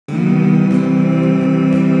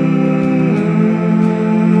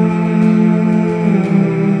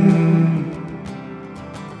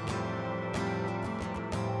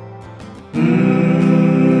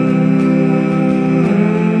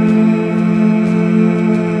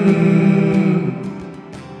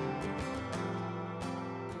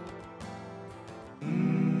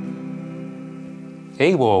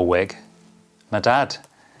He wore a wig. My dad.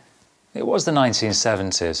 It was the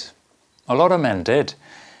 1970s. A lot of men did.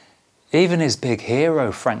 Even his big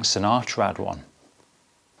hero, Frank Sinatra, had one.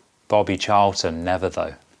 Bobby Charlton never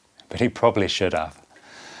though, but he probably should have.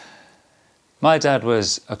 My dad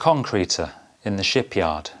was a concreter in the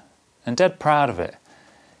shipyard and dead proud of it.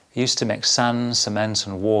 He used to mix sand, cement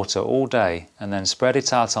and water all day and then spread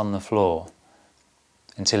it out on the floor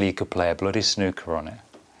until he could play a bloody snooker on it.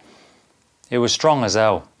 It was strong as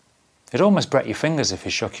hell. It'd almost break your fingers if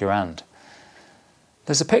you shook your hand.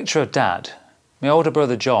 There's a picture of Dad, my older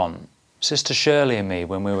brother John, Sister Shirley and me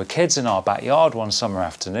when we were kids in our backyard one summer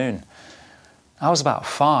afternoon. I was about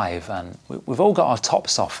 5 and we've all got our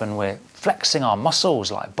tops off and we're flexing our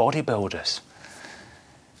muscles like bodybuilders.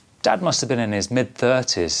 Dad must have been in his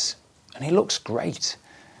mid-30s and he looks great,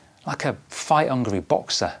 like a fight-hungry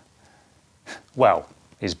boxer. Well,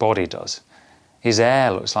 his body does. His hair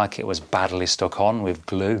looks like it was badly stuck on with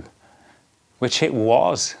glue, which it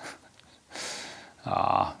was.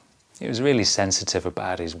 He was really sensitive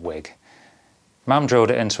about his wig. Mum drilled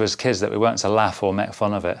it into us kids that we weren't to laugh or make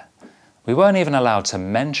fun of it. We weren't even allowed to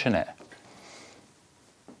mention it.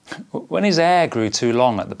 When his hair grew too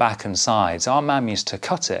long at the back and sides, our mum used to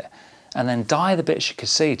cut it and then dye the bits you could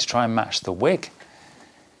see to try and match the wig.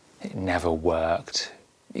 It never worked.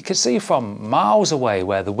 You could see from miles away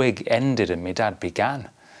where the wig ended and my dad began.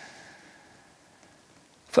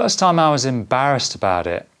 First time I was embarrassed about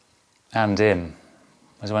it, and him,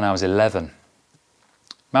 was when I was 11.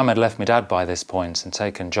 Mum had left my dad by this point and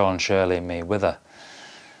taken John, Shirley and me with her.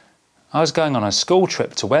 I was going on a school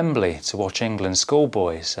trip to Wembley to watch England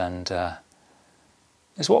schoolboys, and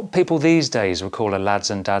it's what people these days would call a lads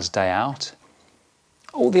and dads day out.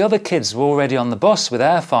 All the other kids were already on the bus with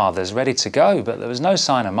their fathers ready to go, but there was no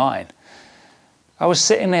sign of mine. I was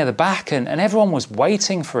sitting near the back and everyone was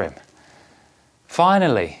waiting for him.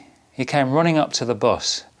 Finally, he came running up to the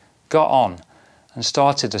bus, got on and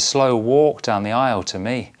started a slow walk down the aisle to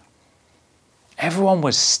me. Everyone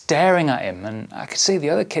was staring at him and I could see the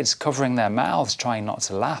other kids covering their mouths trying not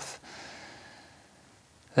to laugh.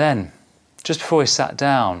 Then, just before he sat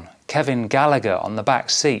down, Kevin Gallagher on the back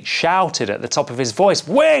seat shouted at the top of his voice,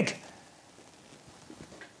 "Wig!"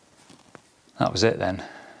 That was it then.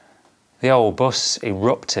 The old bus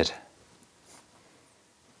erupted.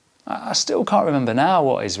 I still can't remember now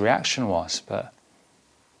what his reaction was, but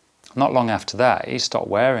not long after that, he stopped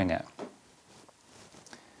wearing it.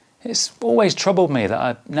 It's always troubled me that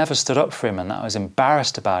I never stood up for him and that I was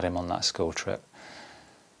embarrassed about him on that school trip.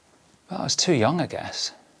 But I was too young, I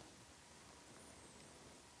guess.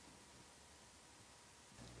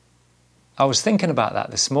 I was thinking about that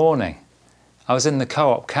this morning. I was in the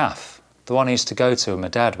co-op cafe, the one I used to go to with my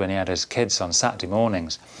dad when he had his kids on Saturday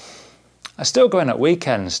mornings. I still go in at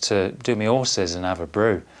weekends to do my horses and have a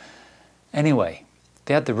brew. Anyway,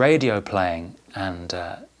 they had the radio playing and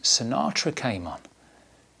Sinatra came on.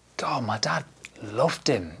 God, my dad loved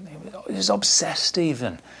him. He was obsessed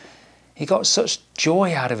even. He got such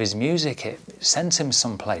joy out of his music, it sent him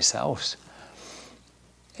someplace else.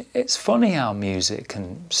 It's funny how music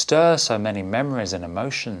can stir so many memories and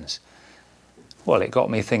emotions. Well, it got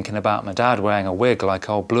me thinking about my dad wearing a wig like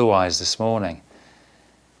old Blue Eyes this morning.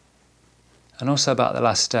 And also about the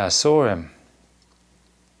last day I saw him.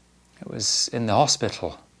 It was in the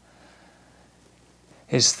hospital.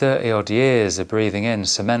 His 30-odd years of breathing in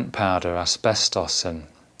cement powder, asbestos and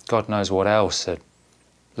God knows what else had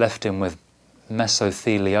left him with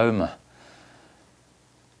mesothelioma.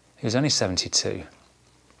 He was only 72.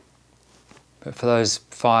 But for those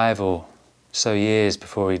 5 or so years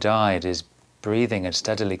before he died, his breathing had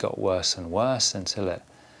steadily got worse and worse until it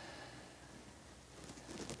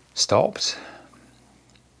stopped.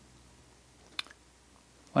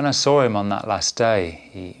 When I saw him on that last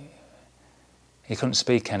day, he couldn't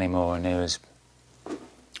speak anymore and he was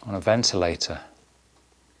on a ventilator.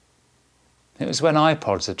 It was when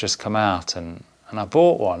iPods had just come out and I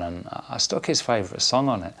bought one and I stuck his favourite song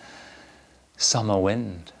on it, Summer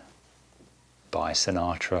Wind by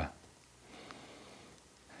Sinatra.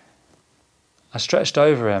 I stretched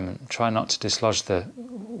over him, trying not to dislodge the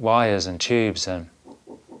wires and tubes and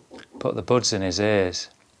put the buds in his ears.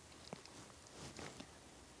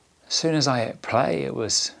 As soon as I hit play, it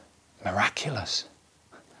was miraculous.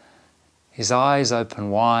 His eyes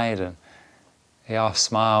opened wide and he half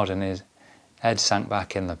smiled and his head sank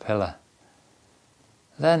back in the pillow.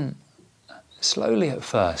 Then, slowly at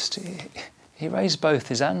first, he raised both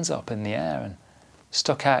his hands up in the air and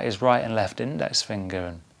stuck out his right and left index finger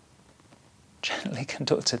and gently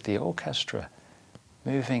conducted the orchestra,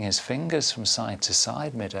 moving his fingers from side to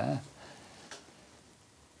side mid-air.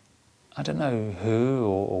 I don't know who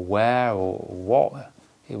or where or what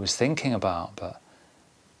he was thinking about, but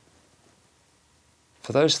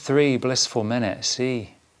for those 3 blissful minutes, he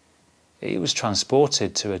was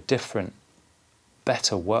transported to a different,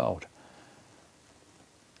 better world.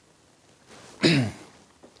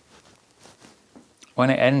 When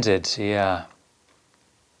it ended, he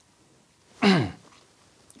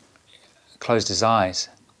closed his eyes.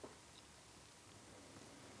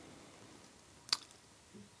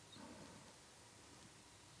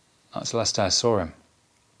 That was the last day I saw him.